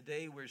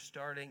today we're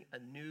starting a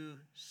new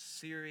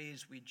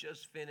series. We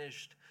just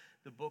finished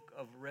the book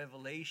of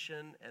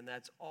Revelation, and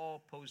that's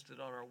all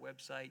posted on our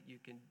website. You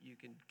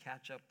can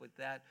catch up with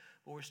that.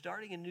 But we're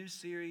starting a new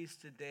series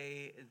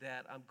today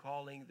that I'm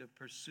calling The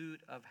Pursuit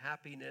of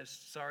Happiness.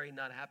 Sorry,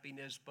 not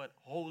happiness, but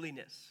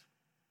holiness.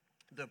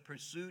 The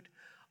Pursuit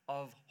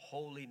of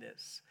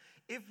Holiness.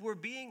 If we're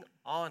being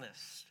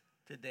honest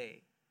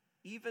today,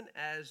 even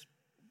as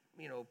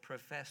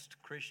professed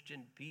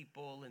Christian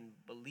people and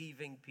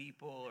believing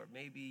people, or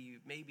maybe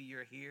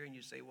you're here and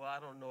you say, well, I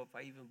don't know if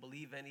I even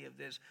believe any of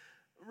this.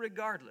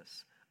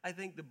 Regardless, I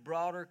think the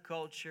broader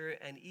culture,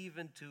 and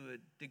even to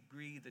a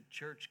degree the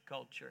church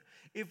culture,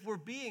 if we're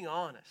being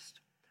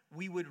honest,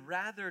 we would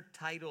rather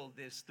title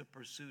this The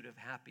Pursuit of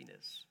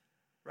Happiness,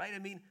 right? I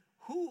mean,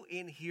 who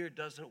in here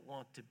doesn't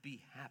want to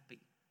be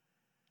happy?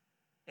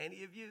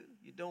 Any of you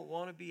don't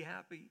want to be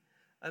happy?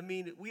 I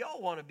mean, we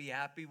all want to be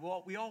happy.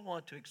 We all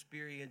want to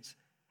experience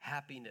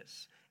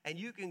happiness. And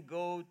you can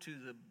go to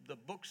the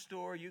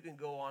bookstore, you can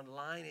go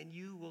online, and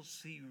you will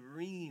see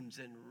reams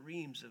and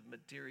reams of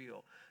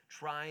material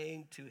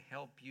trying to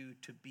help you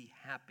to be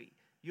happy.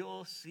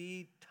 You'll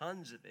see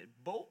tons of it,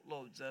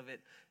 boatloads of it,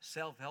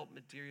 self-help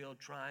material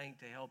trying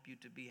to help you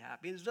to be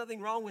happy. There's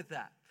nothing wrong with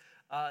that.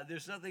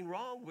 There's nothing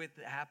wrong with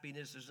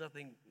happiness. There's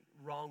nothing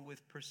wrong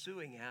with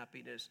pursuing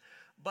happiness.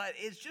 But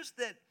it's just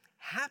that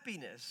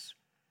happiness,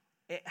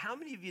 how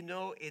many of you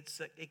know it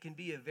can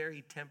be a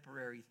very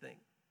temporary thing?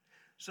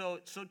 So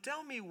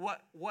tell me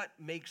what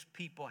makes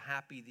people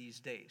happy these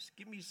days.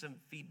 Give me some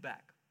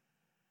feedback.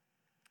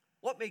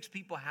 What makes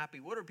people happy?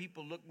 What are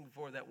people looking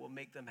for that will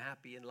make them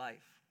happy in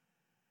life?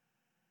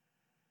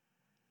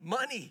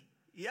 Money.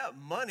 Yeah,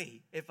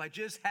 money. If I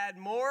just had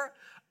more,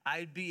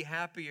 I'd be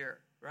happier,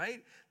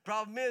 right?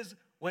 Problem is,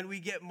 when we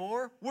get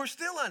more, we're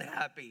still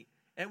unhappy.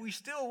 And we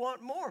still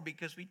want more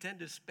because we tend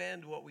to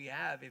spend what we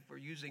have if we're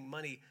using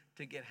money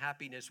to get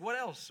happiness. What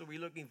else are we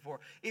looking for?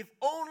 If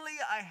only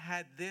I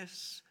had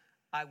this,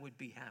 I would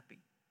be happy.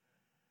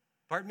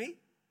 Pardon me?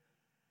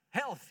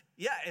 Health.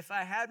 Yeah, if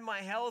I had my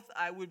health,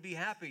 I would be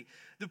happy.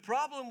 The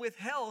problem with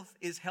health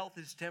is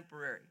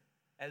temporary,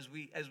 as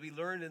we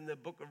learned in the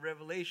book of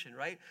Revelation,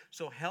 right?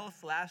 So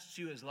health lasts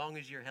you as long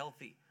as you're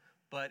healthy.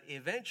 But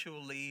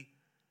eventually,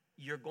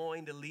 you're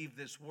going to leave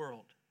this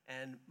world.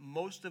 And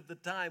most of the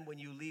time when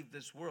you leave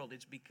this world,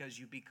 it's because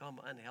you become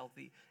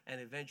unhealthy, and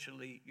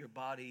eventually your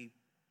body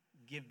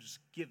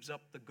gives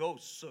up the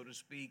ghost, so to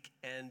speak.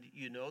 And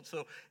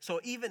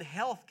so even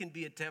health can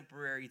be a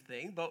temporary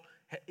thing. But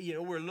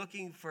we're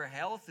looking for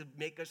health to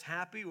make us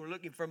happy. We're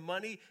looking for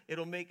money.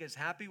 It'll make us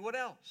happy. What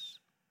else?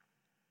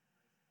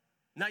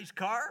 Nice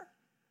car?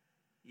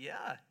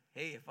 Yeah.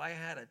 Hey, if I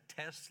had a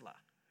Tesla,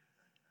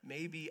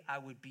 maybe I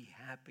would be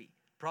happy.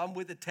 Problem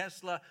with the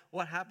Tesla,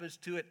 what happens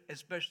to it,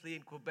 especially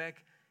in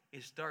Quebec,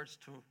 it starts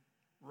to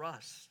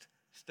rust,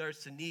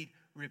 starts to need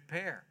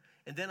repair.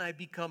 And then I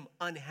become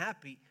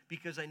unhappy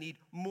because I need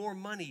more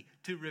money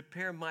to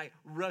repair my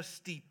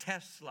rusty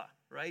Tesla,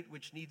 right?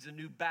 Which needs a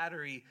new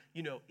battery,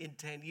 in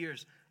 10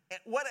 years. And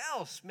what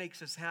else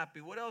makes us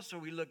happy? What else are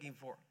we looking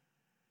for?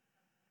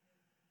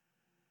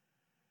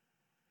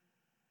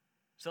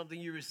 Something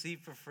you receive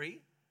for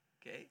free?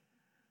 Okay.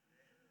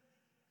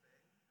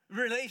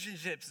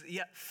 Relationships,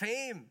 yeah,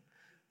 fame.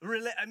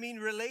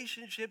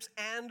 Relationships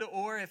and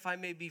or, if I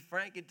may be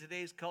frank in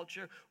today's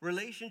culture,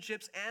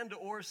 relationships and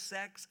or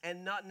sex,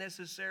 and not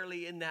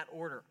necessarily in that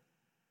order.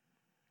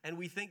 And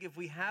we think if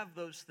we have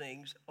those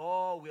things,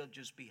 we'll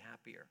just be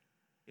happier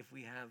if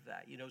we have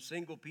that.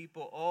 Single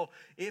people,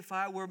 if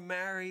I were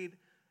married,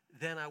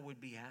 then I would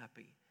be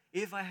happy.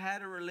 If I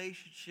had a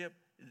relationship,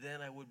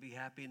 then I would be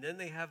happy. And then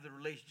they have the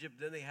relationship,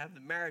 then they have the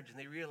marriage, and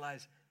they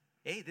realize,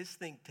 hey, this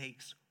thing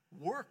takes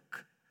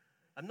work.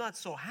 I'm not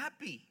so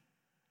happy.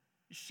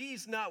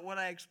 She's not what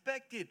I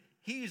expected.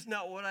 He's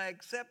not what I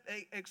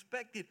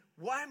expected.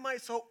 Why am I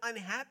so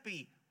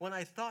unhappy when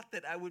I thought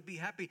that I would be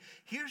happy?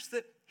 Here's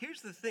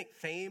the thing,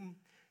 fame.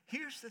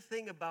 Here's the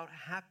thing about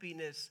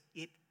happiness.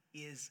 It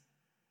is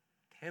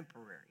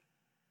temporary.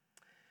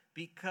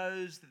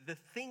 Because the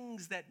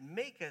things that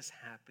make us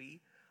happy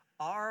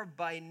are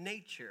by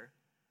nature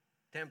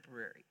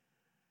temporary.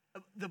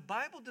 The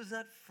Bible does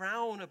not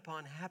frown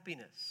upon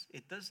happiness.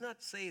 It does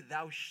not say,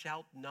 thou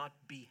shalt not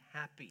be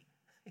happy.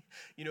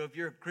 If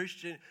you're a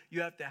Christian,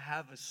 you have to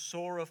have a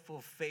sorrowful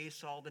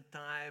face all the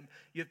time.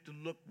 You have to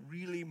look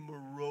really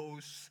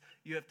morose.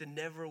 You have to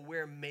never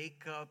wear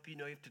makeup. You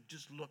have to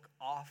just look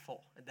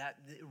awful. That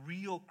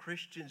real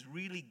Christians,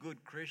 really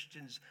good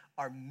Christians,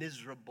 are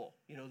miserable.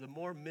 The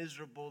more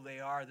miserable they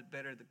are, the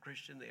better the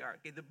Christian they are.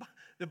 Okay,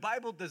 the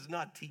Bible does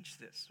not teach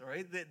this. All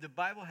right, the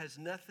Bible has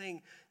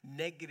nothing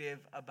negative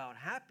about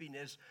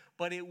happiness,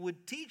 but it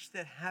would teach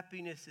that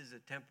happiness is a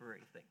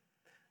temporary thing.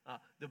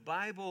 The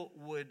Bible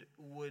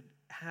would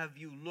have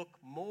you look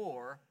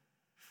more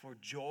for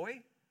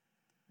joy,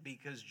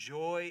 because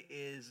joy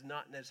is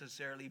not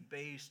necessarily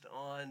based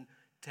on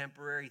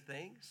temporary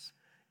things.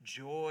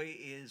 Joy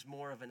is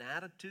more of an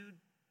attitude,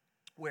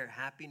 where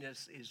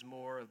happiness is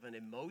more of an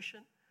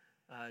emotion.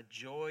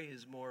 Joy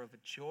is more of a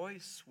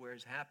choice,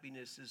 whereas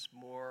happiness is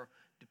more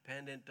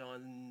dependent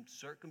on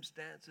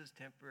circumstances,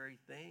 temporary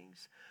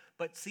things.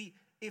 But see,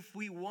 if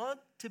we want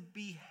to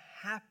be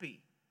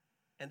happy,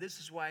 and this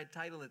is why I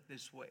title it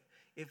this way,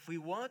 if we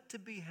want to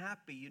be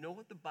happy, you know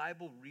what the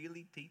Bible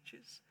really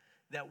teaches?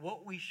 That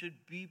what we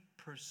should be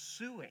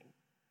pursuing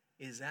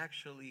is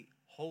actually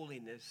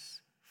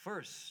holiness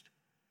first.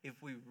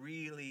 If we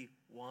really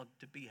want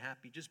to be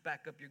happy. Just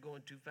back up, you're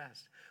going too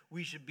fast.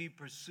 We should be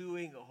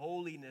pursuing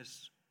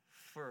holiness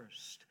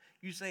first.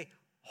 You say,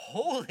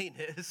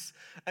 holiness?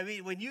 I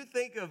mean, when you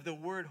think of the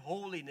word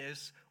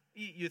holiness,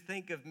 you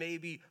think of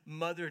maybe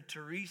Mother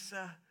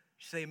Teresa.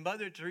 You say,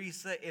 Mother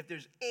Teresa, if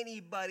there's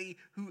anybody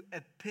who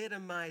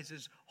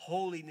epitomizes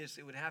holiness,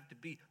 it would have to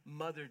be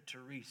Mother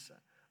Teresa.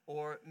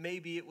 Or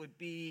maybe it would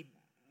be,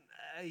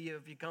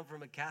 if you come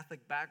from a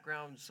Catholic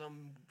background,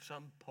 some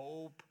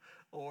pope.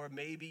 Or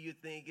maybe you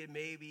think it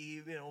may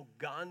be,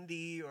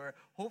 Gandhi, or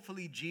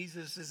hopefully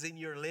Jesus is in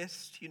your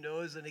list,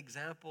 as an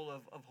example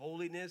of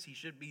holiness. He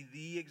should be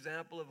the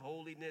example of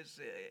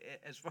holiness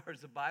as far as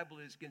the Bible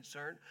is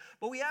concerned.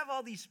 But we have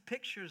all these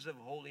pictures of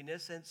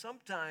holiness, and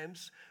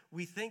sometimes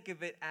we think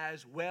of it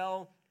as,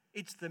 well,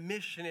 it's the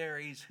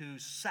missionaries who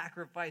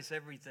sacrifice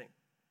everything.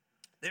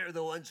 They're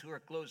the ones who are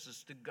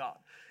closest to God.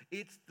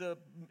 It's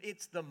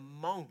the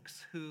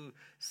monks who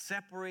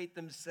separate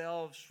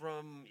themselves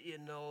from,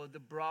 the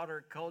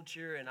broader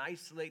culture and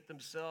isolate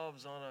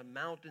themselves on a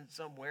mountain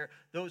somewhere.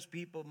 Those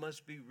people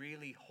must be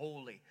really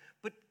holy.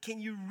 But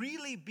can you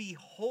really be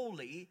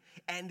holy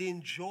and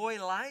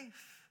enjoy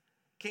life?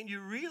 Can you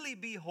really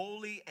be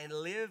holy and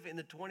live in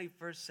the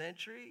 21st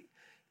century?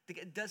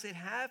 Does it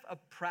have a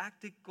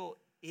practical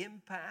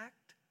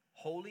impact,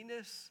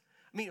 holiness?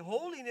 I mean,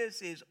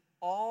 holiness is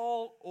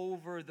all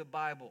over the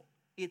Bible.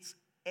 It's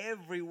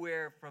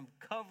everywhere from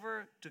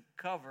cover to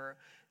cover.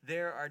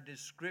 There are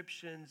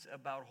descriptions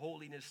about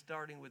holiness,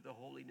 starting with the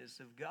holiness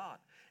of God.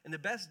 And the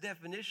best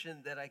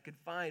definition that I could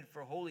find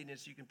for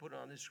holiness, you can put it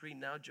on the screen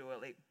now,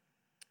 Joel 8,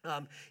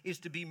 is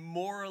to be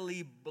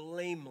morally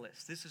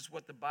blameless. This is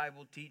what the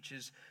Bible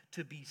teaches,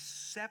 to be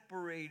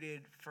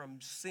separated from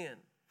sin,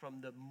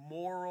 from the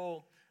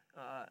moral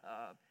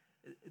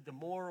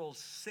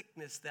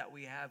sickness that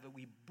we have, and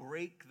we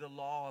break the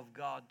law of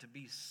God, to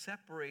be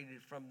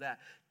separated from that,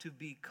 to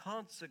be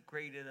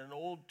consecrated, an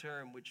old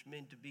term which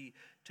meant to be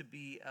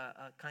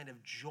kind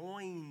of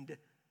joined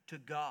to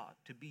God,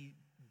 to be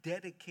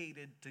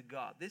dedicated to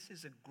God. This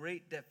is a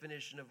great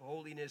definition of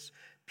holiness.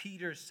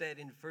 Peter said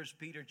in 1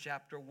 Peter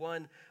chapter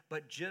 1,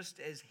 but just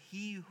as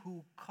he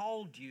who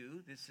called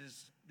you, this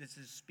is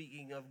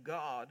speaking of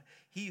God,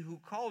 he who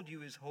called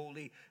you is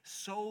holy,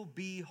 so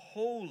be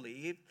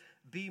holy,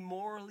 be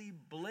morally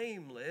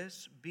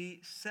blameless,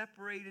 be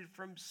separated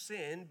from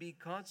sin, be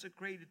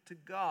consecrated to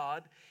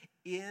God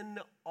in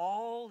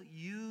all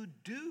you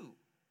do.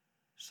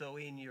 So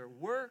in your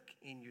work,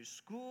 in your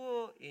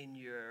school, in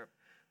your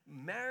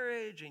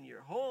marriage, in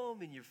your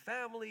home, in your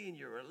family, in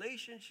your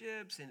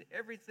relationships, in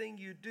everything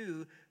you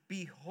do,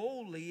 be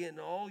holy in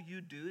all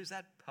you do. Is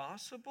that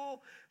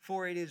possible?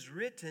 For it is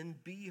written,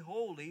 be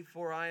holy,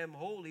 for I am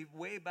holy,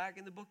 way back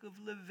in the book of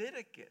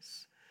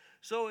Leviticus.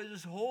 So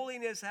does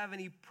holiness have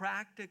any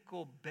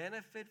practical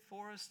benefit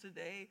for us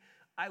today?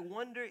 I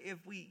wonder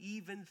if we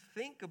even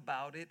think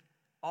about it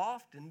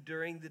often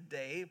during the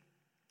day,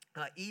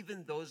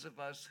 even those of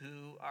us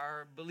who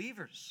are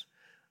believers.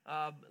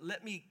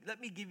 Let me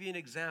give you an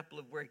example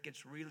of where it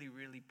gets really,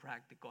 really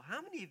practical.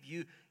 How many of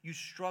you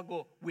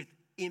struggle with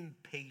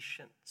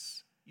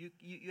impatience? You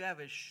have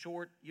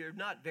you're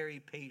not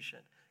very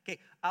patient. Okay,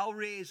 I'll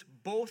raise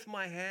both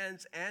my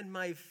hands and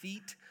my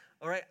feet.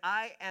 All right,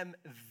 I am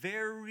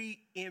very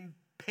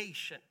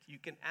impatient. You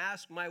can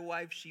ask my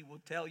wife, she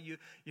will tell you.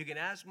 You can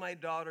ask my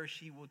daughter,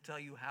 she will tell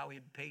you how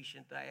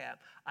impatient I am.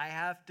 I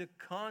have to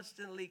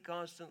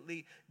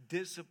constantly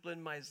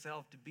discipline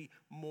myself to be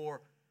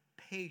more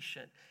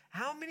patient.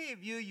 How many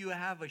of you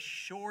have a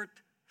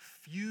short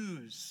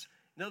fuse?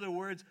 In other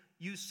words,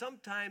 you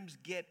sometimes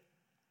get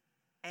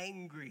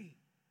angry.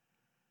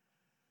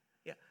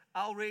 Yeah,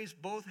 I'll raise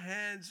both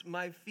hands,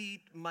 my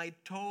feet, my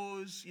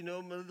toes, my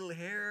little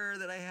hair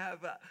that I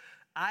have.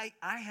 I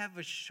have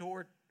a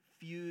short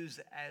fuse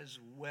as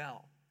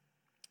well.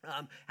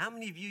 How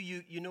many of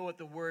you know what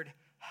the word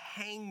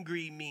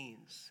hangry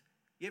means?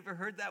 You ever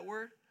heard that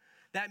word?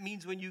 That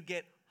means when you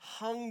get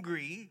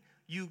hungry,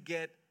 you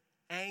get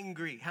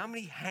angry. How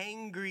many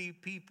hangry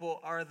people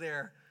are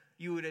there?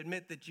 You would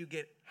admit that you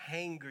get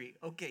hangry.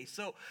 Okay,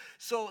 so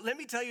let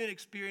me tell you an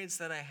experience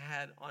that I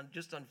had on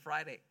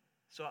Friday.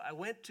 So I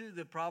went to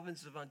the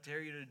province of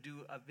Ontario to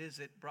do a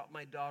visit, brought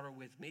my daughter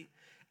with me,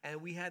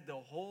 and we had the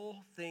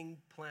whole thing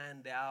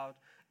planned out.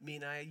 I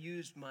mean, I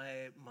used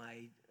my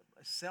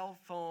cell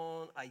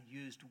phone. I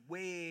used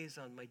Waze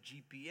on my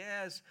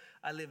GPS.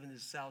 I live in the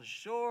South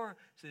Shore,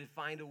 so to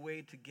find a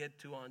way to get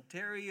to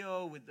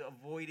Ontario with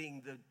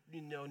avoiding the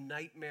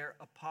nightmare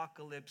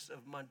apocalypse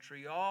of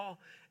Montreal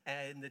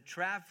and the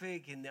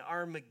traffic and the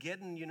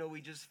Armageddon.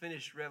 We just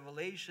finished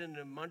Revelation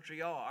in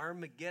Montreal,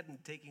 Armageddon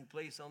taking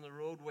place on the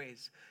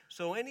roadways.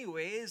 So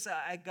anyways,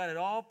 I got it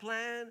all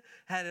planned,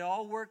 had it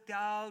all worked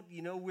out.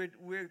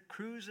 We're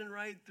cruising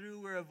right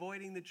through. We're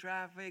avoiding the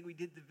traffic. We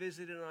did the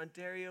visit in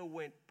Ontario,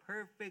 went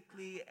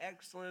perfectly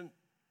excellent.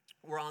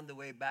 We're on the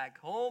way back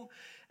home,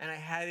 and I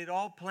had it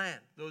all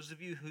planned. Those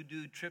of you who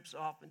do trips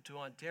off into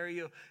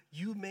Ontario,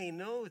 you may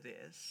know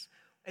this.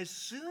 As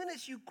soon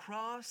as you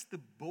cross the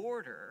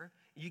border,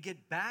 you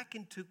get back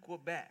into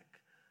Quebec.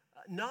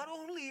 Not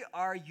only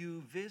are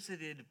you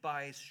visited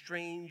by a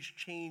strange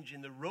change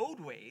in the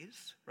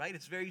roadways, right?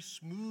 It's very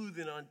smooth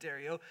in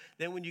Ontario.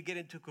 Then when you get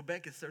into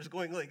Quebec, it starts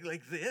going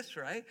like this,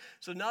 right?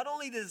 So not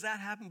only does that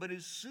happen, but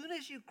as soon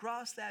as you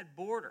cross that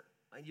border,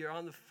 and you're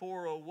on the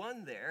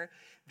 401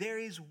 there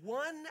is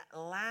one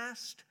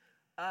last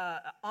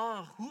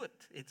en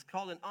route. It's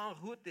called an en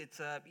route. It's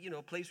a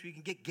place where you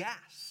can get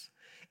gas.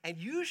 And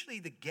usually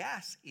the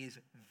gas is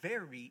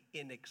very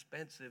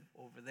inexpensive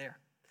over there.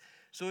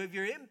 So if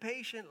you're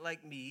impatient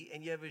like me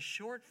and you have a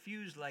short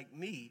fuse like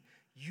me,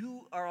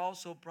 you are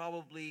also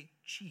probably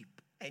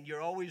cheap. And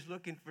you're always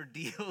looking for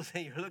deals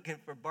and you're looking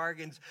for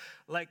bargains.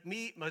 Like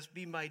me, it must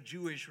be my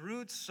Jewish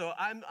roots. So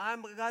I'm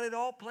got it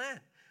all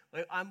planned.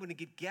 I'm going to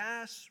get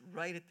gas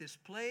right at this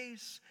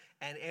place,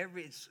 and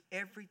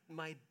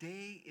my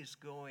day is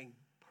going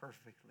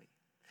perfectly.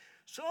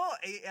 So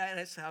and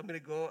I said, I'm going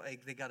to go.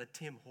 They got a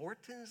Tim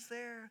Hortons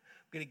there.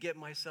 I'm going to get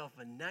myself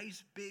a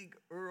nice big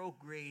Earl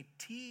Grey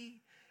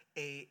tea,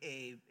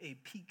 a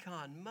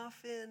pecan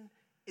muffin.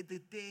 The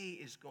day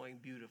is going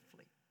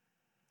beautifully.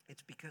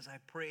 It's because I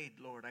prayed,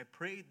 Lord. I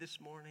prayed this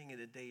morning, and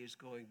the day is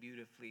going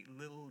beautifully.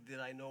 Little did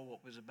I know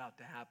what was about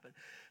to happen.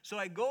 So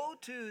I go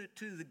to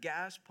the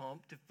gas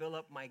pump to fill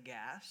up my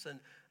gas, and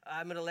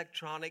I'm an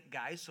electronic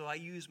guy, so I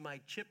use my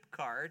chip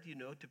card,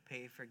 to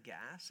pay for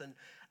gas. And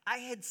I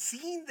had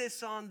seen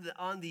this on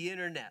the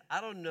internet. I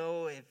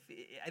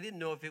didn't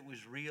know if it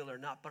was real or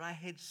not, but I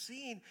had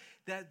seen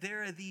that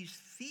there are these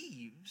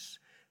thieves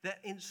that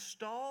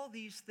install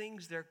these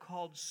things. They're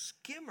called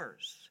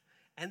skimmers.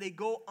 And they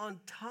go on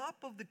top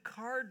of the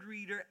card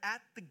reader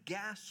at the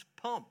gas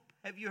pump.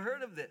 Have you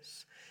heard of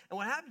this? And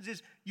what happens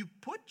is you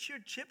put your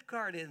chip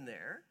card in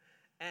there,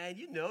 and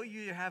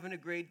you're having a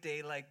great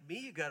day like me.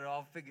 You got it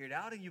all figured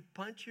out, and you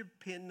punch your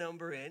PIN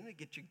number in to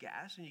get your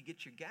gas, and you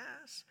get your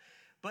gas.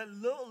 But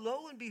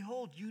lo and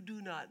behold, you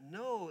do not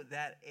know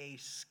that a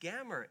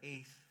scammer,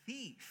 a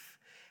thief,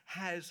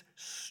 has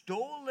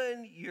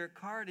stolen your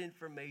card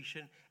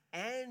information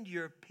and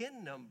your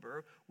PIN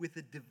number with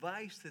a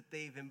device that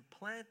they've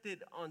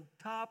implanted on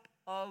top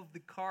of the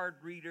card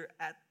reader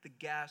at the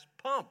gas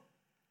pump.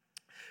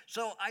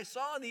 So I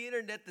saw on the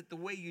internet that the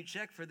way you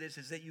check for this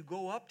is that you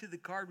go up to the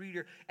card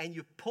reader and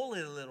you pull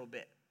it a little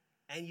bit.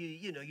 And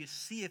you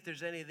see if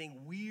there's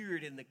anything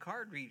weird in the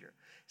card reader.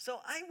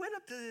 So I went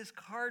up to this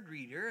card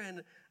reader,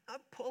 and I'm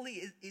pulling.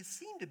 It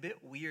seemed a bit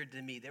weird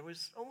to me. There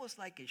was almost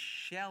like a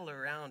shell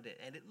around it,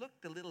 and it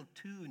looked a little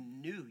too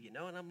new,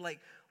 And I'm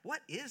like,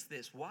 what is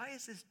this? Why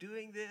is this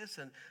doing this?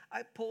 And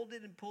I pulled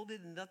it,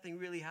 and nothing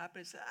really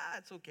happened. I said,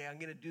 it's okay. I'm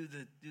going to do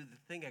the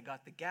thing. I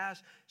got the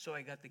gas, so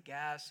I got the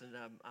gas, and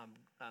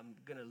I'm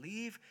going to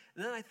leave.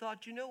 And then I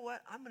thought, you know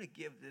what? I'm going to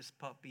give this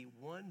puppy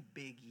one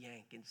big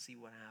yank and see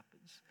what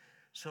happens.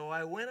 So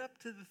I went up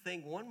to the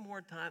thing one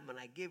more time, and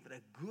I gave it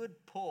a good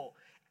pull,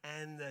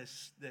 and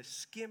the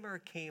skimmer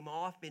came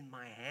off in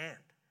my hand.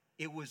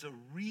 It was a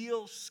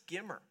real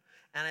skimmer.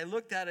 And I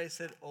looked at it, I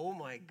said, oh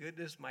my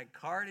goodness, my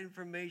card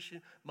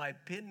information, my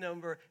PIN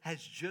number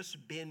has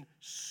just been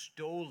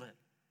stolen.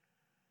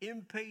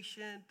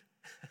 Impatient,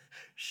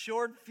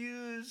 short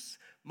fuse,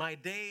 my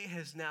day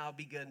has now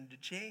begun to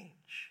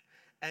change.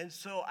 And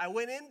so I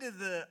went into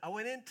the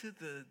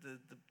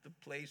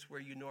place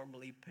where you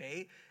normally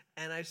pay,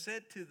 and I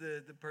said to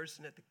the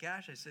person at the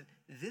cash, I said,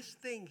 this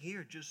thing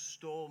here just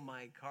stole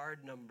my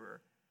card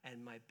number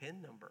and my PIN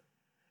number.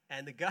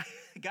 And the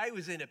guy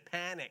was in a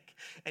panic.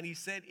 And he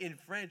said in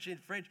French,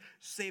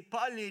 c'est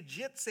pas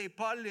legit.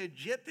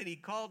 And he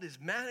called his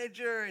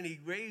manager, and he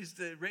raised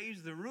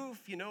the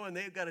roof, and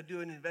they've got to do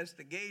an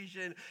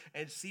investigation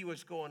and see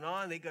what's going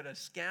on. They got a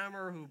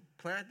scammer who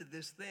planted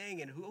this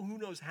thing, and who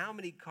knows how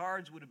many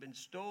cards would have been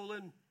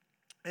stolen.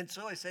 And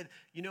so I said,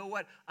 you know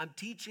what? I'm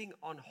teaching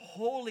on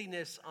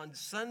holiness on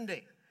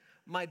Sunday.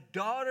 My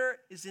daughter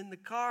is in the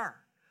car.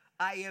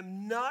 I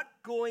am not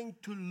going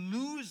to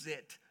lose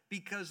it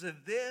because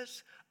of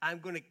this. I'm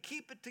going to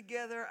keep it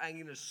together. I'm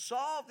going to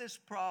solve this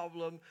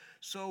problem.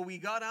 So we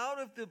got out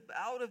of the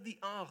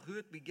en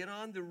route. We get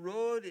on the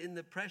road in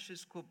the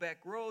precious Quebec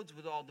roads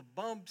with all the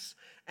bumps.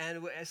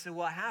 And I said,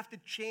 well, I have to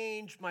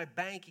change my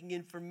banking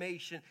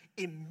information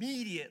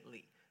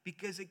immediately.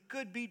 because it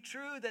could be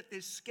true that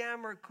this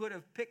scammer could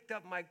have picked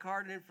up my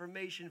card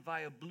information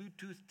via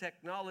Bluetooth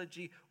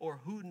technology, or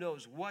who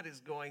knows what is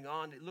going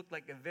on. It looked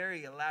like a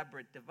very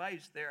elaborate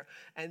device there.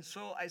 And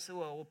so I said,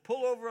 well, we'll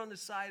pull over on the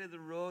side of the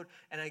road,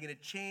 and I'm going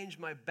to change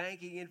my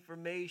banking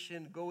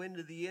information, go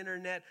into the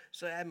internet.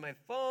 So I had my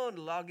phone,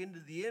 log into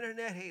the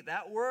internet. Hey,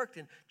 that worked,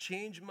 and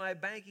change my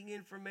banking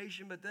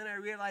information. But then I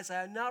realized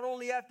I not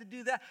only have to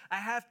do that, I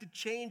have to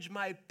change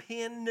my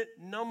PIN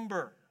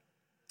number.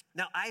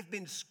 Now, I've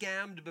been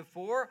scammed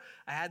before.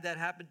 I had that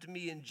happen to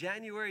me in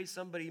January.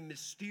 Somebody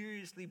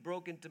mysteriously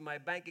broke into my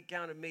bank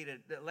account and made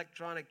an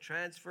electronic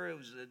transfer. It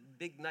was a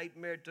big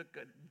nightmare. It took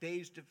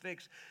days to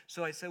fix.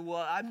 So I said,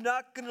 well, I'm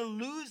not going to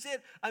lose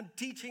it. I'm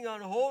teaching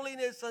on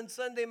holiness on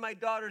Sunday. My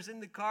daughter's in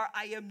the car.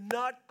 I am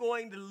not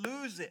going to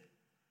lose it.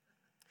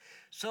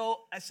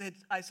 So I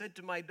said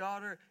to my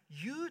daughter,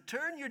 you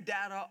turn your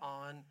data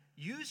on,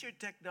 use your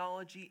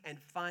technology, and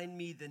find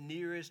me the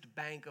nearest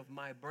bank of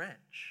my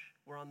branch.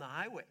 We're on the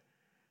highway.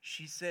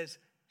 She says,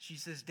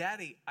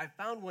 Daddy, I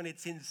found one.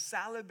 It's in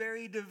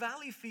Salaberry to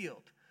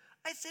Valleyfield.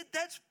 I said,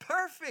 that's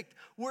perfect.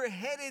 We're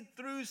headed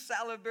through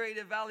Salaberry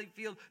to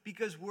Valleyfield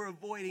because we're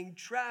avoiding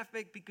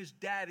traffic, because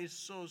Dad is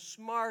so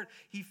smart.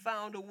 He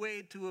found a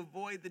way to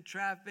avoid the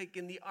traffic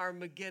in the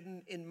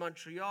Armageddon in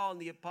Montreal and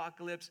the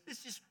apocalypse.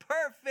 This is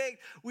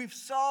perfect. We've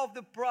solved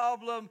the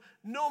problem.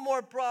 No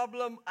more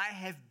problem. I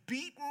have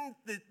beaten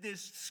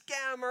this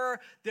scammer.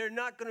 They're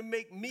not going to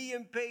make me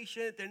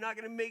impatient. They're not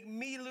going to make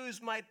me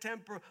lose my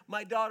temper.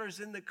 My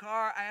daughter's in the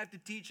car. I have to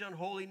teach on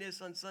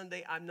holiness on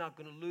Sunday. I'm not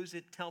going to lose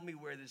it. Tell me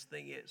where this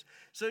thing is.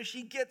 So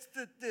she gets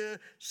the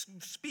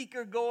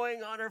speaker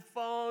going on her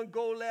phone,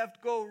 go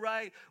left, go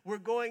right. We're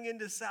going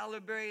into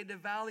Salaberry to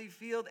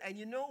Valleyfield. And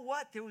you know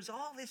what? There was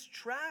all this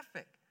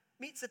traffic.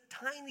 I mean, it's a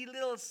tiny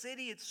little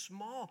city. It's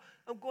small.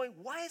 I'm going,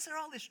 why is there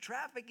all this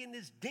traffic in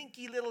this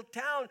dinky little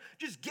town?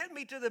 Just get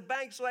me to the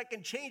bank so I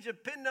can change a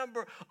PIN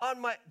number on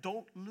my...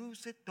 Don't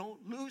lose it.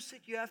 Don't lose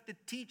it. You have to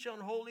teach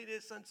on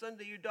holiness on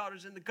Sunday. Your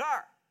daughter's in the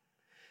car.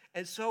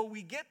 And so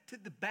we get to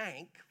the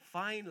bank,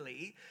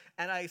 finally,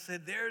 and I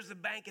said, there's the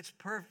bank. It's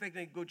perfect.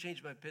 And I go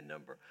change my PIN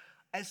number.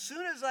 As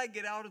soon as I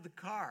get out of the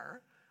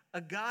car,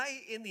 a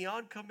guy in the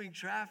oncoming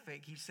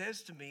traffic, he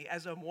says to me,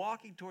 as I'm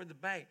walking toward the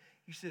bank,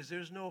 he says,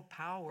 there's no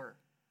power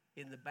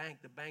in the bank.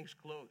 The bank's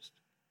closed.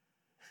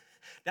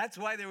 That's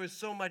why there was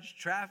so much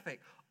traffic.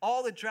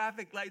 All the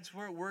traffic lights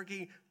weren't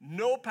working.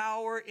 No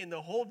power in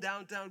the whole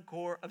downtown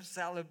core of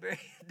Salaberry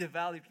to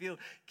Valleyfield.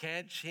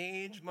 Can't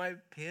change my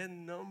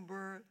PIN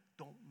number.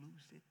 Don't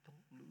lose it. Don't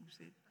lose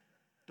it.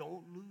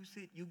 Don't lose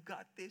it. You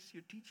got this.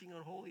 You're teaching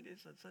on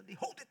holiness on Sunday.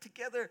 Hold it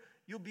together.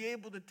 You'll be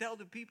able to tell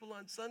the people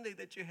on Sunday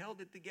that you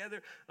held it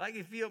together. I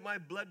can feel my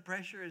blood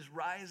pressure is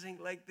rising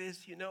like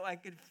this. You know, I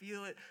can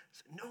feel it.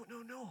 So,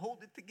 no,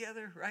 hold it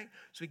together, right?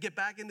 So we get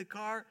back in the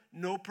car.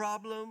 No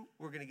problem.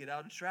 We're going to get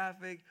out of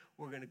traffic.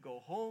 We're going to go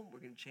home.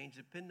 We're going to change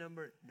the PIN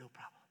number. No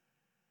problem.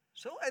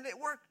 So, and it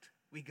worked.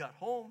 We got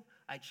home.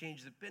 I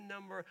changed the PIN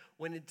number,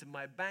 went into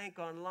my bank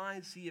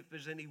online, see if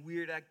there's any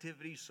weird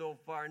activity. So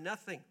far,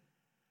 nothing.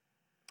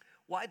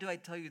 Why do I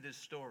tell you this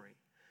story?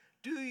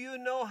 Do you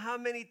know how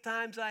many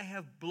times I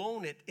have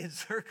blown it in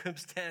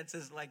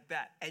circumstances like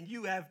that? And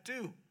you have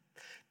too.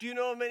 Do you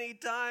know how many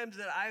times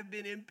that I've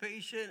been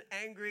impatient,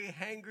 angry,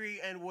 hangry,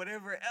 and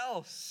whatever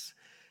else?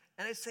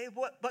 And I say,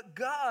 what? But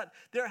God,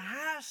 there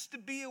has to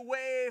be a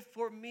way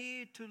for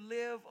me to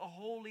live a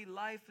holy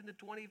life in the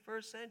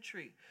 21st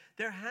century.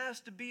 There has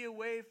to be a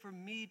way for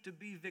me to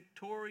be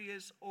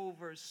victorious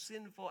over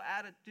sinful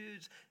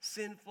attitudes,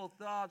 sinful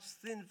thoughts,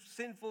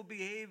 sinful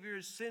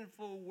behaviors,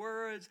 sinful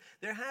words.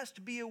 There has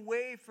to be a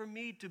way for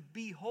me to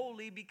be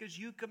holy because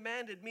you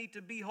commanded me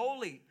to be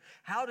holy.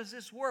 How does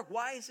this work?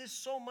 Why is this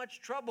so much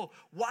trouble?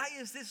 Why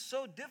is this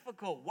so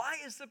difficult? Why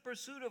is the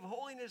pursuit of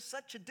holiness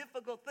such a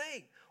difficult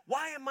thing?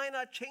 Why am I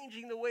not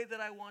changing the way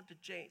that I want to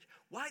change?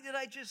 Why did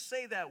I just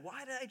say that?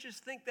 Why did I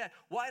just think that?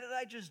 Why did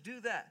I just do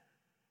that?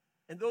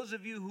 And those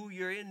of you who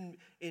you're in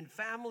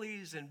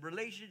families and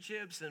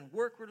relationships and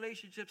work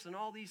relationships and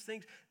all these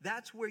things,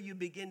 that's where you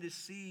begin to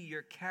see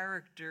your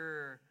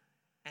character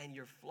and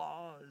your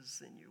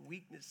flaws and your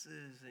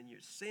weaknesses and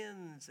your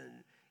sins.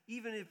 And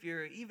even if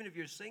you're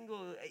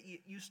single,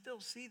 you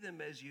still see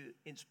them as you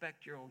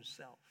inspect your own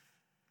self.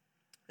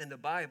 And the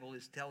Bible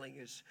is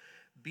telling us,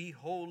 be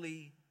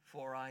holy,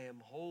 for I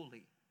am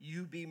holy.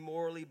 You be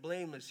morally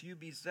blameless. You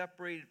be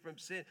separated from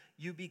sin.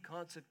 You be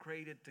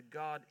consecrated to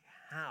God.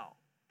 How?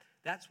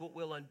 That's what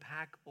we'll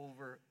unpack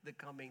over the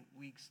coming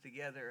weeks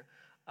together.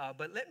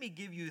 But let me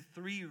give you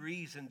 3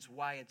 reasons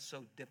why it's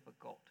so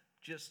difficult,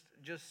 just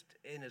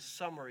in a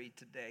summary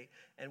today.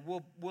 And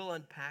we'll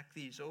unpack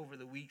these over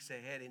the weeks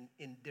ahead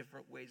in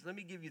different ways. Let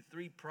me give you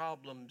 3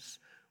 problems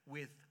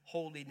with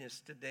holiness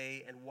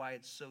today and why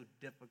it's so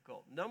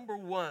difficult. Number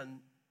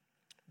 1,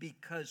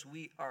 because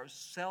we are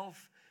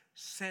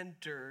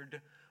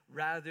self-centered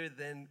rather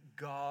than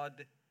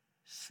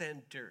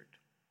God-centered.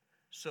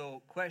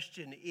 So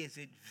question, is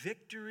it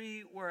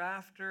victory we're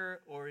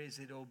after or is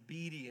it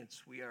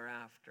obedience we are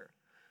after?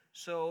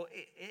 So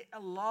a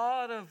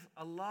lot of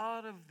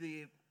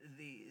the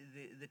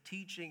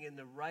teaching and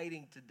the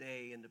writing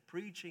today and the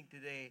preaching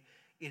today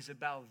is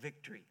about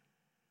victory.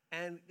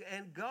 And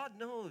God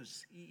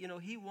knows,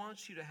 He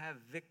wants you to have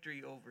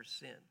victory over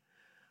sin.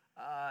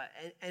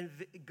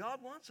 God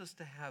wants us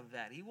to have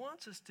that. He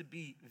wants us to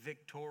be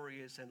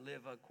victorious and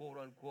live a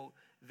quote-unquote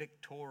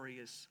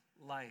victorious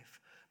life.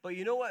 But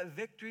you know what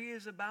victory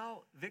is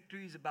about?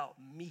 Victory is about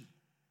me.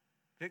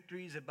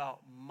 Victory is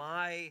about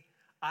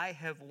I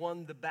have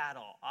won the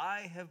battle.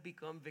 I have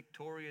become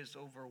victorious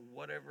over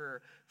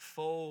whatever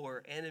foe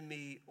or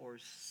enemy or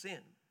sin.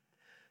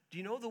 Do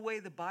you know the way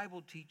the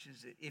Bible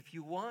teaches it? If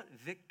you want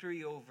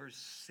victory over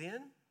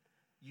sin,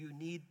 you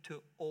need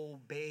to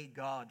obey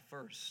God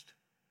first.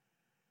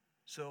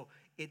 So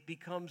it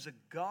becomes a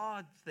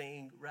God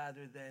thing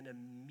rather than a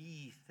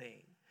me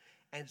thing.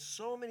 And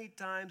so many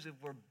times if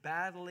we're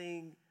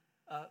battling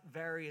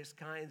various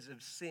kinds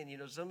of sin,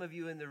 some of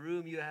you in the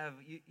room, you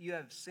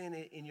have sin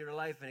in your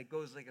life and it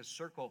goes like a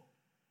circle.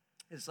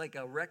 It's like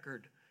a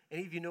record.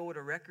 Any of you know what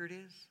a record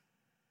is?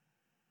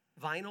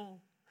 Vinyl?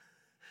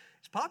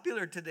 It's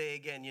popular today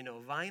again,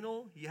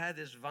 vinyl. You had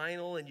this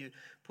vinyl and you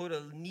put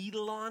a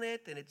needle on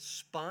it and it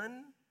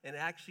spun and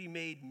actually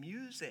made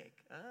music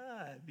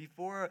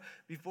before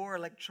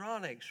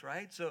electronics,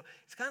 right? So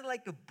it's kind of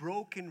like a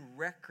broken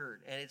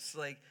record, and it's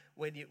like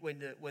when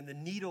the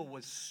needle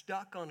was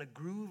stuck on a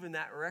groove in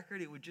that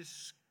record, it would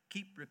just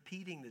keep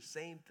repeating the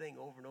same thing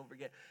over and over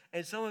again.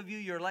 And some of you,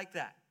 you're like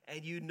that,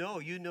 and you know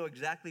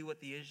exactly what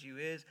the issue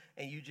is,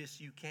 and you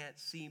can't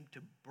seem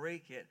to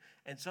break it.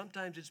 And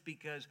sometimes it's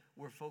because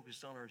we're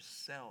focused on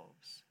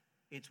ourselves.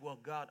 It's, well,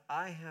 God,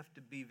 I have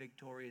to be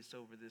victorious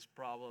over this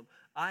problem.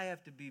 I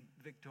have to be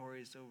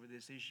victorious over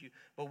this issue.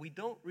 But we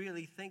don't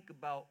really think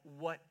about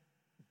what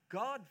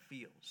God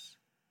feels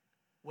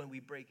when we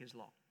break his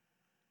law.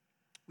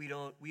 We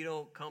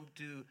don't come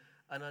to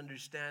an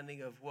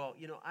understanding of, well,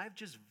 I've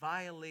just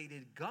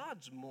violated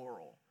God's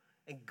moral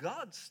and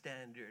God's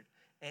standard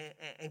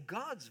and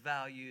God's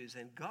values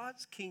and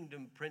God's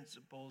kingdom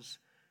principles,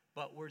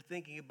 but we're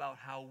thinking about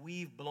how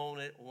we've blown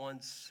it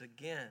once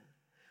again.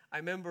 I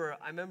remember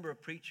a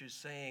preacher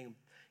saying,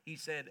 he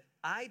said,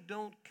 I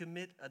don't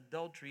commit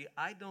adultery,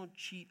 I don't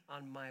cheat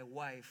on my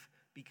wife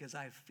because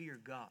I fear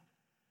God,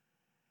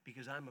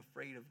 because I'm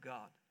afraid of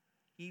God.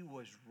 He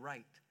was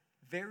right.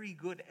 Very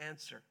good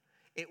answer.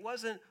 It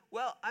wasn't,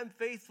 well, I'm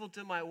faithful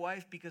to my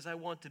wife because I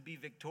want to be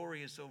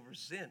victorious over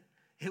sin.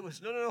 It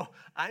was, no,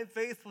 I'm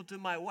faithful to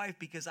my wife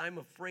because I'm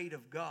afraid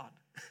of God.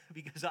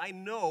 Because I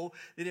know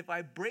that if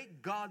I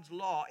break God's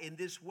law in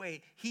this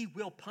way, he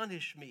will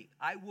punish me.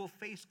 I will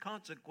face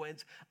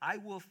consequence. I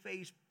will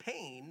face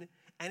pain,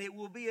 and it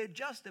will be a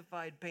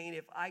justified pain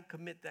if I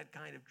commit that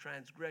kind of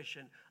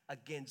transgression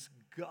against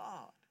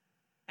God.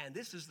 And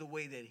this is the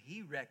way that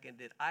he reckoned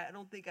it. I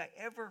don't think I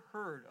ever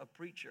heard a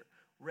preacher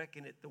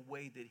reckon it the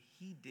way that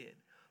he did.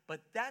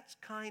 But that's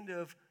kind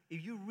of,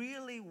 if you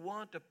really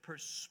want a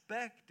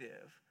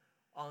perspective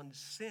on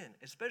sin,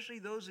 especially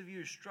those of you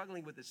who are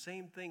struggling with the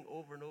same thing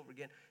over and over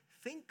again,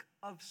 think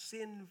of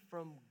sin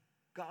from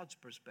God's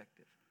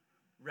perspective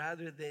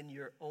rather than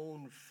your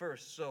own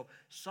first. So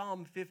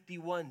Psalm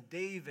 51,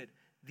 David,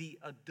 the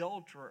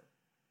adulterer,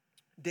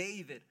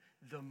 David,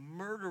 the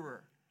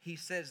murderer, he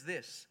says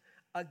this,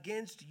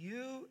 against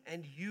you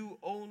and you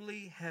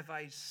only have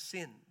I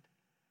sinned.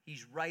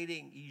 He's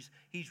writing,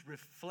 he's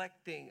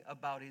reflecting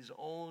about his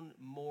own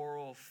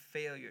moral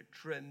failure,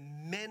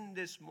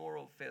 tremendous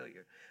moral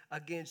failure.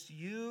 Against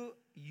you,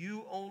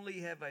 you only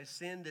have I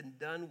sinned and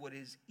done what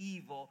is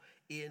evil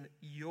in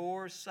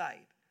your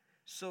sight.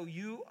 So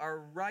you are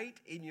right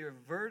in your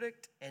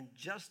verdict and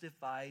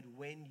justified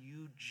when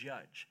you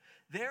judge.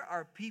 There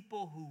are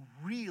people who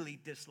really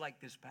dislike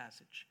this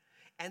passage.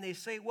 And they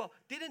say, well,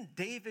 didn't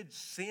David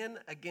sin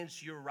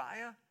against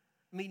Uriah?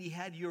 I mean, he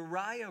had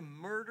Uriah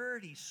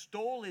murdered. He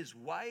stole his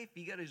wife.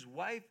 He got his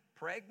wife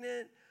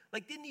pregnant.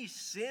 Like, didn't he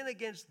sin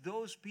against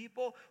those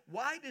people?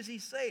 Why does he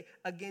say,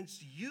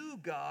 against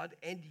you, God,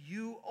 and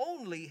you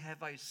only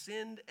have I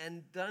sinned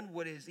and done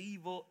what is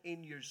evil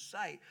in your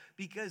sight?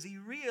 Because he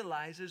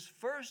realizes,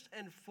 first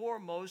and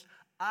foremost,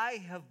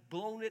 I have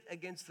blown it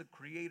against the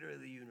creator of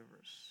the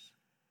universe.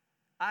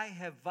 I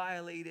have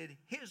violated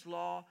his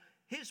law,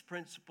 his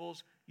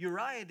principles.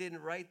 Uriah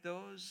didn't write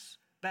those.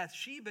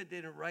 Bathsheba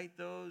didn't write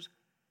those.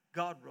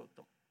 God wrote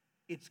them.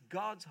 It's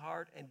God's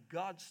heart and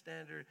God's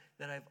standard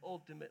that I've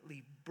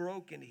ultimately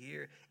broken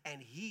here.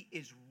 And he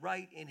is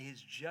right in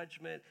his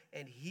judgment,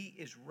 and he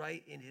is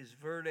right in his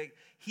verdict.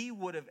 He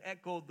would have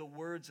echoed the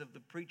words of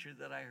the preacher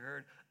that I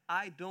heard,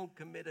 I don't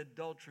commit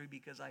adultery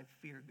because I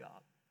fear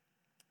God.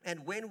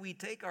 And when we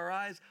take our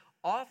eyes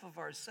off of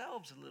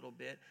ourselves a little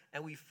bit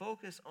and we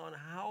focus on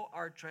how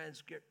our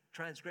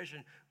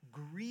transgression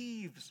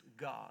grieves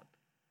God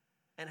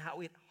and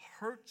how it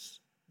hurts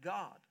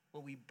God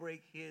when we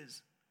break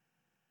his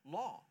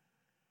law,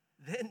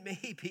 then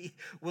maybe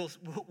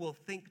we'll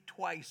think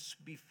twice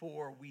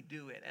before we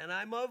do it. And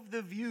I'm of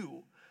the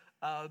view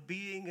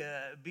being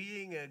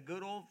a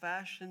good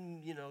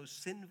old-fashioned,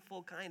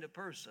 sinful kind of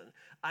person.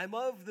 I'm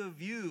of the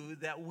view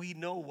that we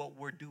know what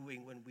we're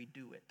doing when we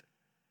do it.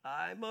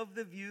 I'm of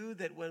the view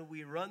that when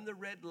we run the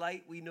red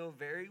light, we know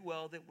very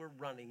well that we're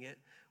running it.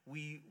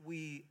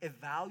 We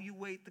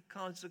evaluate the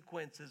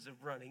consequences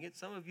of running it.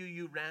 Some of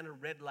you ran a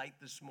red light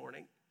this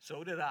morning.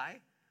 So did I.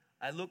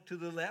 I looked to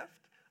the left.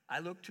 I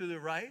looked to the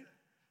right.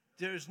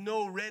 There's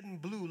no red and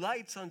blue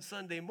lights on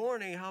Sunday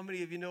morning. How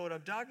many of you know what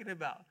I'm talking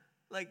about?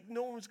 Like,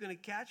 no one's going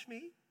to catch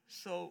me.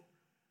 So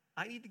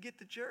I need to get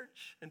to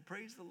church and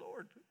praise the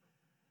Lord.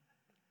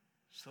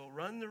 So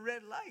run the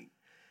red light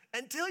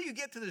until you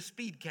get to the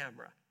speed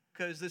camera.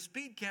 Because the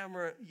speed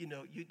camera,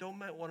 you don't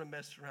might want to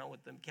mess around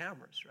with them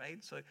cameras,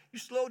 right? So you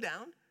slow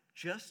down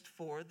just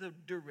for the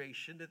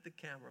duration that the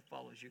camera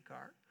follows your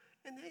car.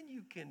 And then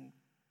you can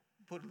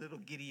put a little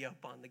giddy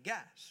up on the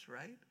gas,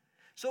 right?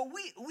 So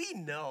we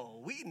know,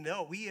 we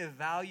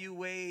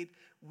evaluate,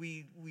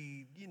 we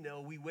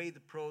weigh the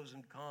pros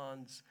and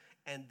cons,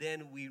 and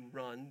then we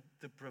run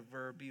the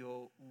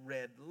proverbial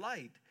red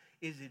light.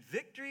 Is it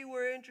victory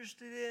we're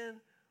interested in,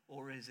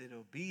 or is it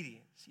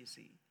obedience, you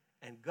see?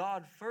 And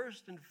God,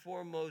 first and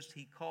foremost,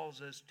 he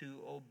calls us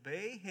to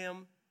obey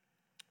him.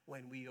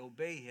 When we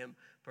obey him,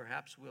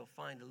 perhaps we'll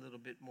find a little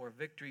bit more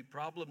victory.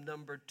 Problem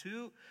number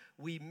 2,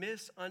 we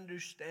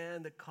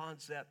misunderstand the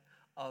concept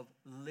of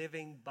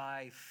living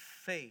by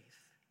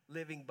faith.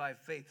 Living by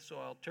faith. So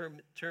I'll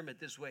term it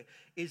this way.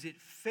 Is it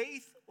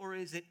faith or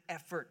is it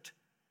effort?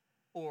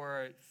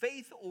 Or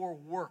faith or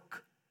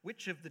work?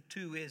 Which of the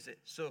two is it?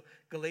 So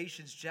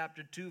Galatians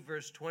chapter 2,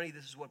 verse 20,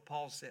 this is what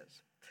Paul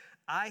says.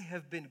 I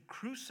have been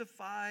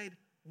crucified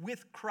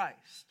with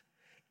Christ,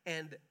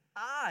 and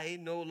I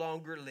no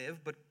longer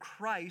live, but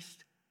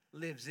Christ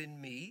lives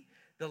in me.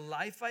 The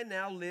life I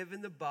now live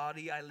in the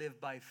body, I live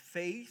by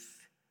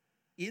faith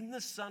in the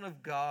Son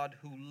of God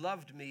who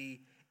loved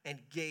me and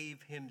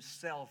gave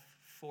himself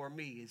for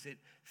me. Is it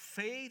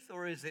faith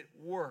or is it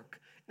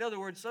work? In other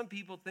words, some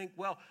people think,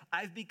 well,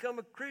 I've become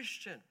a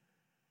Christian,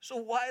 so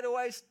why do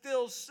I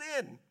still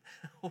sin?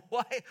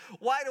 Why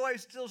do I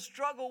still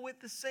struggle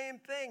with the same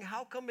thing?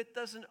 How come it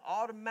doesn't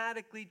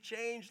automatically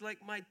change like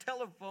my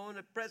telephone?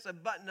 I press a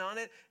button on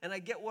it and I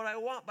get what I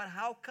want. But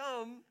how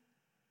come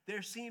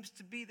there seems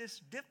to be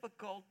this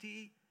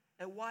difficulty,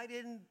 and why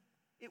didn't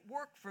it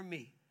work for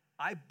me?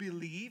 I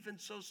believe,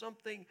 and so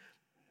something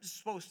is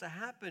supposed to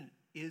happen,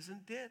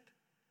 isn't it?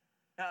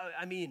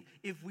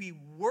 If we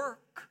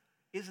work,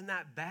 isn't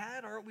that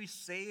bad? Aren't we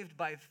saved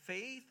by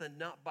faith and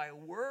not by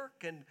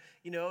work? And,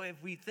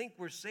 if we think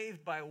we're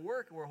saved by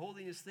work and we're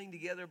holding this thing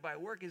together by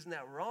work, isn't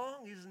that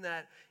wrong? Isn't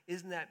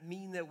that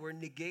mean that we're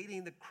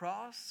negating the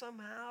cross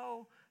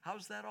somehow?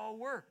 How's that all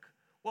work?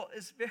 Well,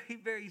 it's very,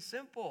 very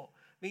simple.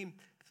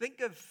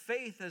 Think of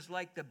faith as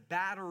like the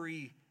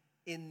battery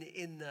in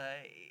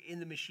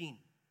the machine.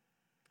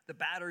 The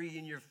battery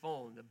in your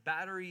phone, the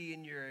battery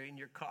in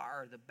your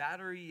car, the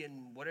battery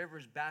in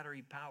whatever's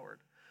battery powered.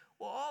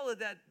 Well, all of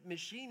that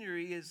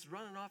machinery is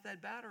running off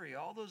that battery.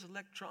 All those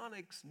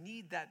electronics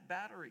need that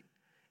battery.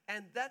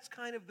 And that's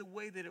kind of the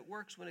way that it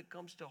works when it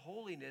comes to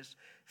holiness.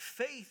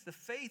 Faith, the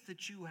faith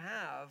that you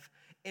have,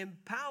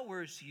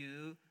 empowers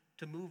you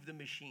to move the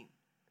machine.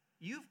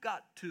 You've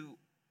got to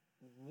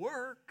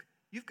work.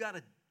 You've got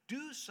to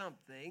do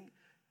something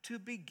to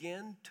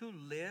begin to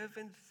live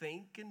and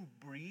think and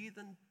breathe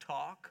and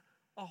talk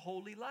a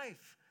holy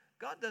life.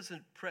 God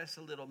doesn't press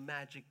a little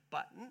magic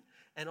button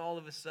and all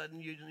of a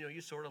sudden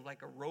you're sort of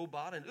like a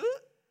robot and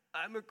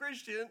I'm a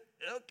Christian.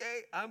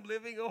 Okay, I'm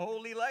living a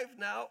holy life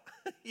now.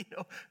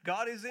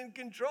 God is in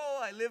control.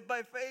 I live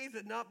by faith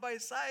and not by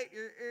sight.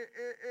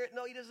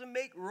 No, he doesn't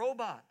make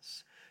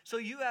robots. So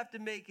you have to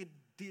make a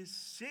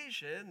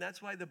decision.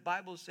 That's why the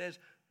Bible says,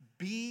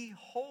 be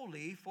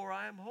holy, for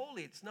I am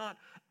holy. It's not,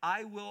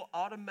 I will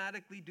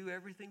automatically do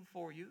everything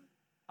for you.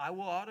 I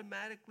will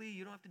automatically,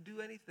 you don't have to do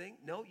anything.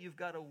 No, you've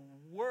got to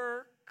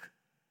work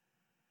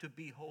to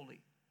be holy.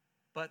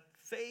 But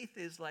faith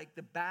is like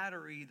the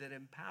battery that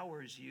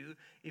empowers you.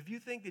 If you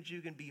think that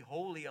you can be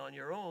holy on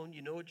your own,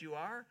 you know what you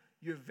are?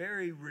 You're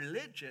very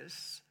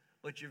religious,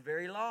 but you're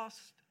very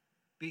lost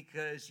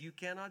because you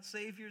cannot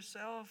save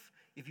yourself.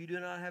 If you do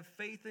not have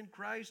faith in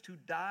Christ who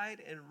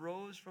died and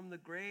rose from the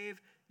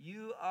grave,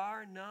 you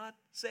are not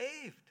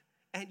saved.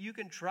 And you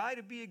can try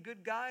to be a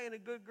good guy and a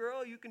good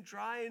girl. You can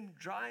try.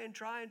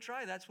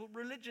 That's what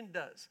religion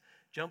does.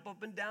 Jump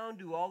up and down,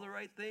 do all the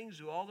right things,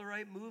 do all the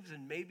right moves,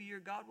 and maybe your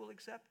God will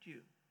accept you.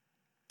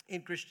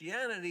 In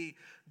Christianity,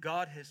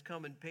 God has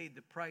come and paid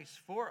the price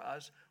for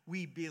us.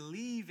 We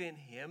believe in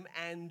him,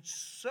 and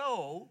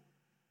so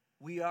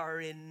we are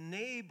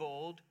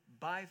enabled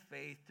by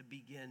faith to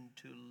begin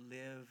to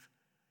live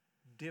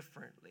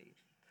differently.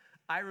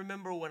 I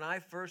remember when I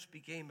first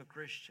became a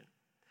Christian,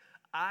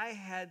 I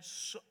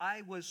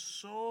was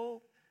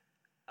so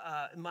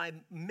my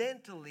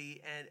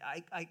mentally, and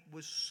I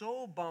was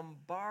so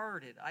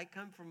bombarded. I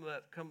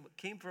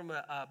came from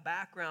a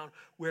background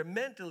where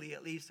mentally,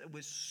 at least, there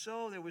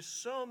was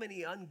so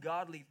many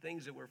ungodly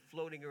things that were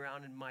floating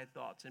around in my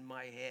thoughts, in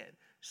my head.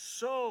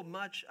 So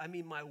much, I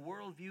mean, my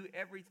worldview,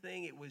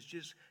 everything, it was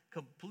just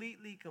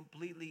completely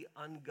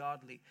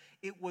ungodly.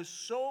 It was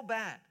so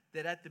bad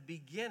that at the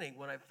beginning,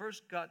 when I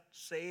first got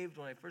saved,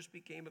 when I first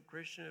became a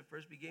Christian, I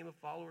first became a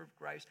follower of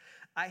Christ,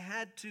 I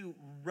had to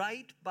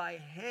write by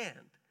hand.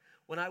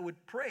 When I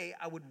would pray,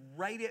 I would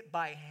write it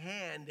by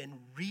hand and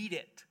read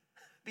it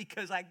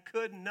because I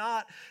could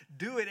not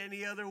do it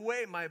any other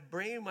way. My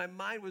brain, my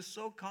mind was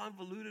so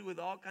convoluted with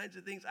all kinds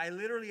of things. I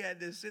literally had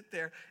to sit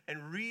there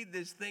and read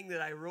this thing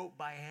that I wrote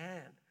by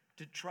hand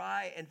to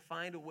try and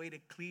find a way to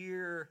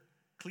clear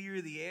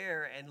the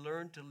air and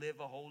learn to live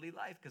a holy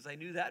life, because I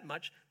knew that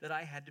much, that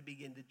I had to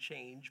begin to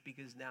change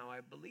because now I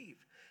believe.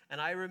 And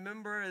I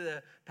remember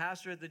the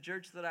pastor at the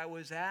church that I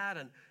was at,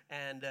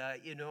 and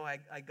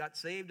I got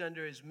saved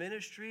under his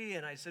ministry,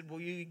 and I said, well,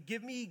 you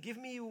give me,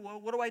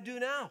 what do I do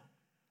now?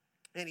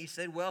 And he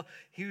said, well,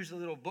 here's a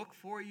little book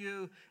for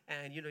you,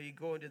 and, you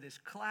go into this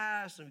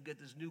class, and we get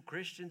this new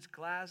Christians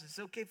class. I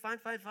said, okay, fine,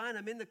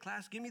 I'm in the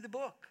class, give me the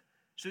book.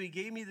 So he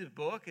gave me the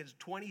book. It's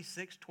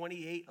 26,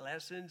 28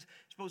 lessons.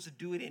 Supposed to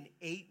do it in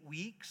 8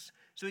 weeks.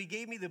 So he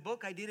gave me the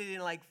book. I did it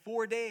in like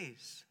 4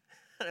 days.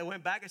 And I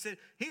went back. I said,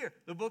 here,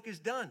 the book is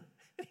done.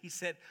 And he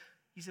said,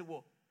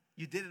 well,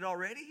 you did it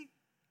already?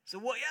 So,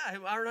 well, yeah,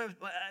 I don't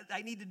know.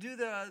 I need to do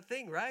the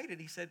thing, right? And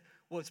he said,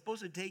 well, it's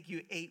supposed to take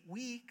you 8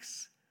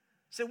 weeks.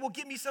 I said, well,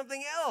 give me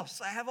something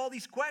else. I have all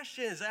these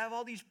questions. I have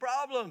all these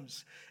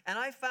problems. And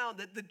I found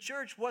that the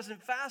church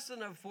wasn't fast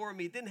enough for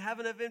me. It didn't have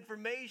enough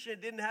information.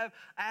 I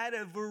had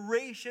a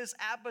voracious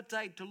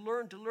appetite to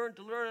learn.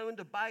 I went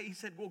to buy. He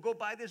said, well, go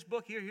buy this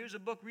book here. Here's a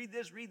book. Read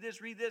this.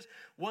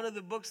 One of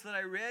the books that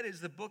I read is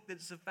the book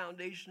that's the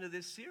foundation of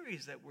this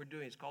series that we're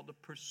doing. It's called The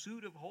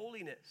Pursuit of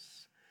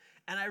Holiness.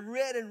 And I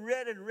read.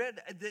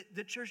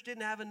 The church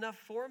didn't have enough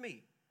for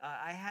me.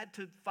 I had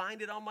to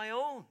find it on my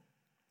own.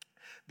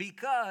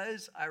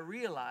 Because I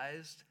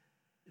realized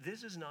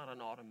this is not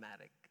an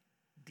automatic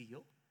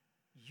deal.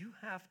 You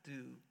have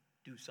to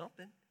do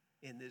something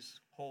in this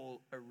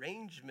whole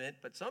arrangement,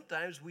 but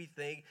sometimes we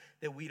think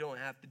that we don't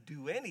have to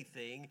do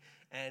anything,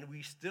 and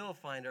we still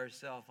find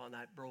ourselves on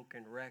that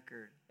broken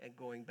record and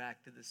going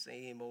back to the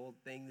same old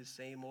thing, the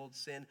same old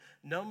sin.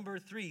 Number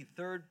 3,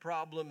 third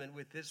problem, and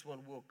with this one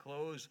we'll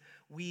close,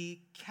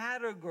 we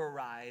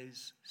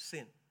categorize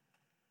sin.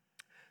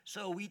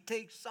 So we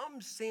take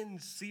some sin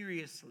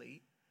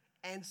seriously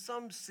and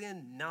some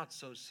sin not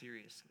so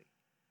seriously,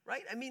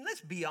 right? I mean,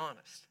 let's be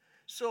honest.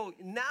 So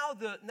now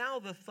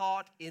the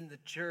thought in the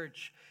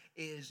church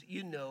is,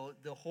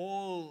 the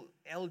whole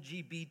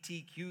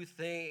LGBTQ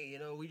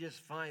thing, we just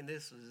find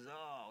this is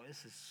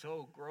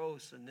so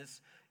gross, and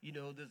this,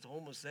 this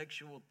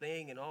homosexual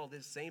thing and all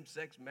this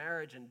same-sex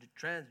marriage and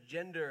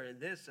transgender and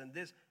this,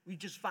 we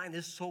just find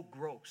this so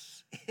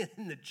gross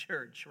in the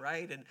church,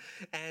 right?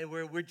 And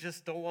we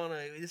just don't want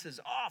to, this is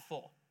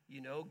awful.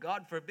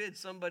 God forbid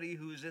somebody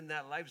who's in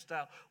that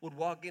lifestyle would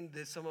walk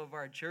into some of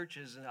our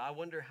churches, and I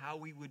wonder how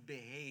we would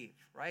behave,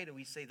 right? And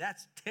we say,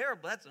 that's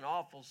terrible, that's an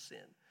awful sin.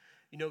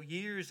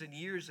 Years and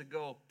years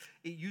ago,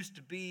 it used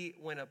to be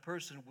when a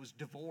person was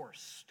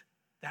divorced.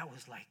 That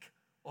was like,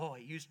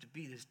 it used to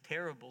be this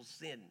terrible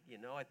sin,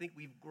 I think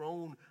we've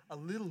grown a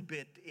little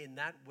bit in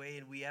that way,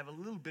 and we have a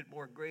little bit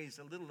more grace,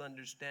 a little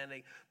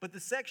understanding. But the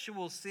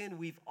sexual sin,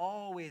 we've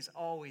always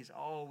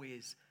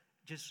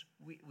just,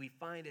 we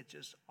find it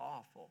just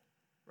awful,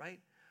 right?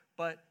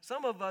 But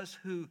some of us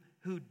who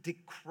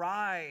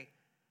decry,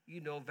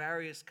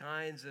 various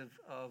kinds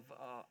of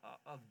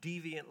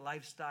deviant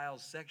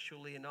lifestyles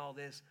sexually and all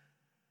this,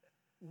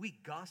 we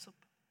gossip.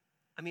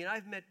 I mean,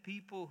 I've met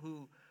people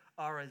who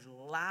are as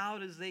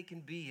loud as they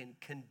can be in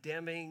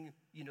condemning,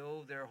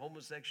 their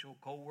homosexual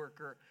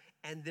coworker,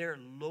 and they're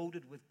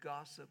loaded with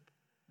gossip.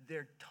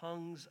 Their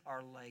tongues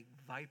are like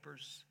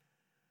vipers.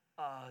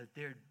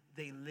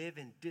 They live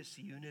in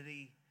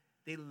disunity.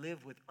 They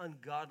live with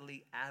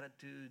ungodly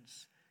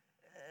attitudes.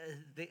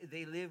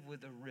 They live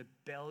with a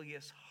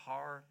rebellious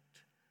heart.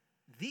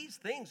 These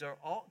things are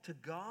all to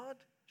God,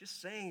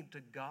 just saying to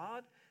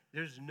God,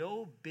 there's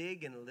no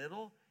big and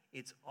little.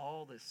 It's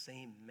all the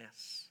same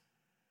mess.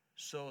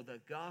 So the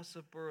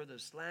gossiper, the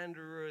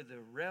slanderer, the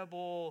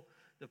rebel,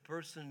 the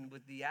person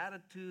with the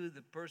attitude,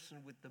 the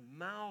person with the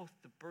mouth,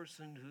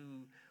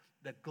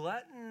 the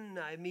glutton,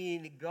 I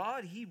mean,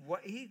 God, he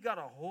got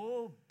a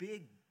whole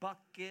big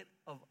bucket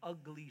of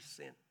ugly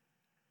sin.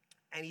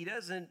 And he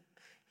doesn't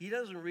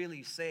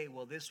really say,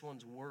 well, this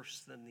one's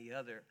worse than the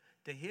other.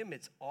 To him,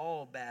 it's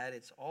all bad.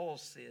 It's all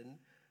sin.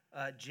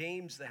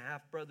 James, the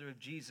half-brother of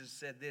Jesus,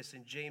 said this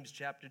in James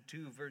chapter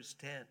 2, verse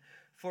 10.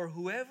 For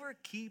whoever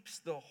keeps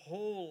the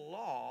whole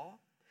law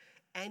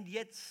and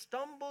yet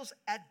stumbles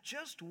at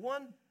just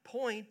one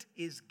point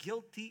is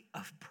guilty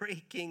of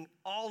breaking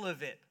all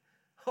of it.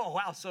 Oh,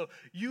 wow. So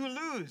you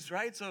lose,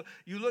 right? So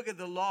you look at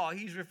the law.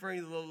 He's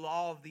referring to the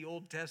law of the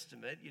Old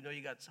Testament. You know,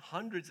 you got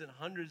hundreds and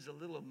hundreds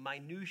of little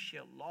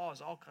minutiae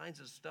laws, all kinds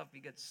of stuff.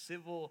 You got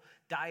civil,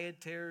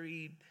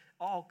 dietary,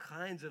 all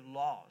kinds of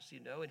laws, you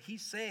know. And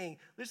he's saying,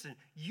 listen,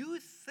 you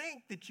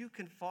think that you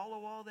can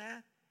follow all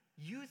that?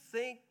 You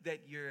think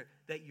that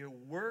your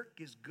work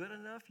is good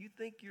enough? You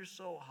think you're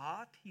so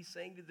hot? He's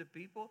saying to the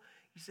people.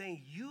 He's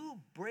saying, you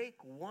break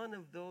one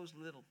of those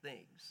little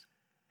things,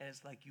 and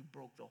it's like you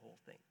broke the whole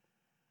thing.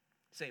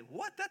 Say,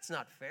 what? That's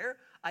not fair.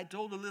 I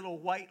told a little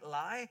white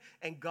lie,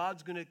 and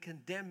God's going to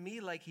condemn me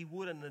like he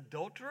would an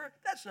adulterer?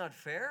 That's not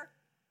fair.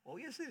 Oh,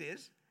 yes, it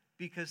is,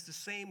 because the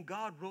same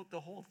God wrote the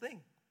whole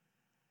thing,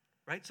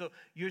 right? So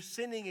you're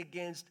sinning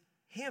against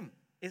him.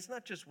 It's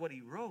not just what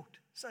he wrote.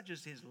 It's not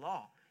just his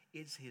law.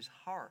 It's his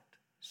heart.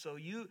 So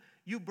you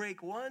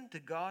break one to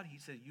God, he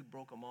said you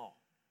broke them all.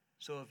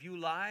 So if you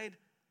lied,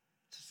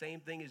 it's the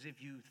same thing as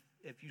if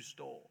you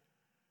stole.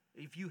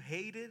 If you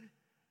hated,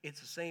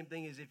 it's the same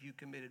thing as if you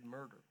committed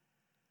murder.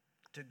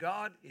 To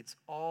God, it's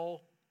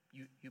all,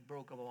 you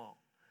broke them all.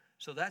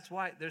 So that's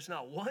why there's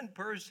not one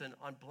person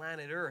on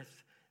planet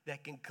Earth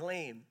that can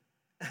claim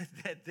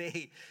that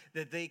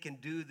they can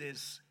do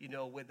this, you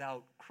know,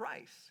 without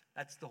Christ.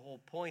 That's the whole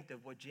point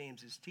of what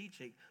James is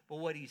teaching. But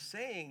what he's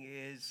saying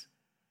is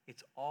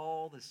it's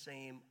all the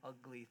same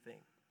ugly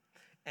thing.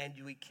 And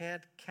we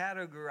can't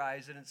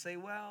categorize it and say,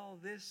 well,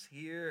 this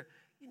here,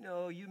 you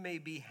know, you may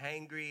be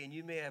hangry and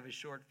you may have a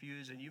short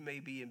fuse and you may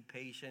be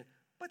impatient,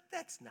 but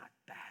that's not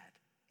bad.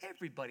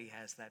 Everybody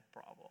has that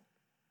problem.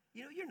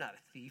 You know, you're not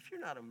a thief,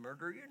 you're not a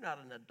murderer, you're not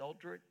an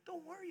adulterer.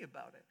 Don't worry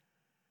about it.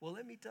 Well,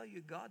 let me tell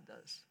you, God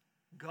does.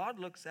 God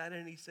looks at it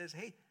and he says,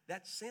 hey,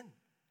 that's sin.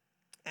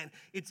 And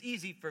it's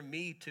easy for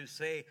me to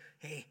say,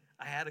 hey,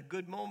 I had a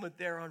good moment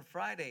there on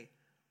Friday.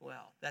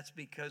 Well, that's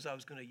because I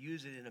was going to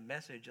use it in a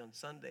message on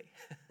Sunday.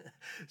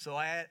 So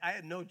I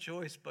had no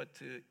choice but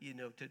to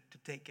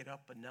take it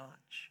up a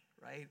notch,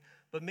 right?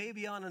 But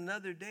maybe on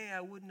another day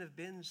I wouldn't have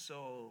been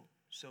so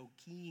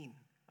keen.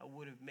 I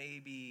would have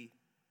maybe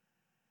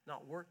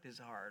not worked as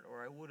hard,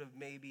 or I would have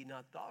maybe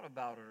not thought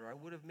about it, or I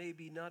would have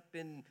maybe not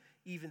been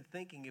even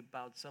thinking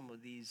about some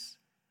of these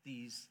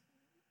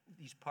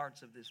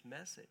parts of this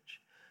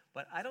message.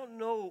 But I don't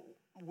know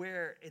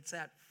where it's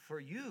at for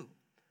you.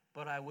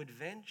 But I would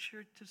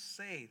venture to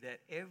say that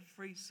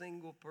every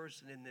single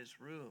person in this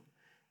room,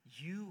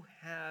 you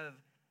have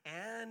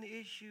an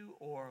issue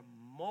or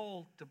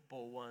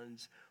multiple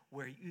ones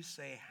where you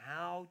say,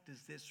 how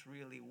does this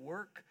really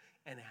work?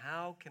 And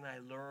how can I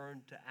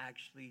learn to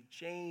actually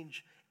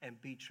change and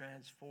be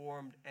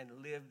transformed and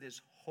live this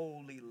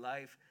holy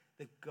life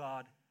that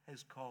God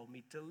has called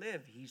me to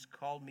live? He's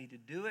called me to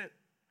do it.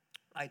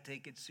 I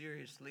take it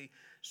seriously,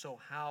 so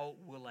how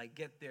will I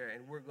get there?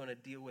 And we're going to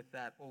deal with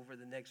that over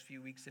the next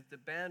few weeks. If the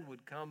band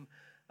would come,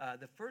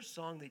 the first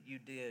song that you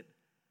did,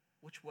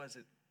 which was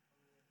it?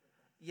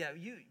 Yeah,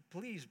 you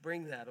please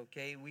bring that,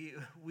 okay?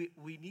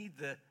 We need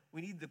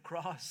the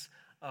cross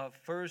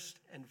first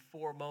and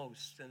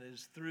foremost, and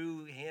it's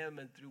through him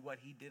and through what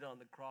he did on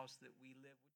the cross that we live.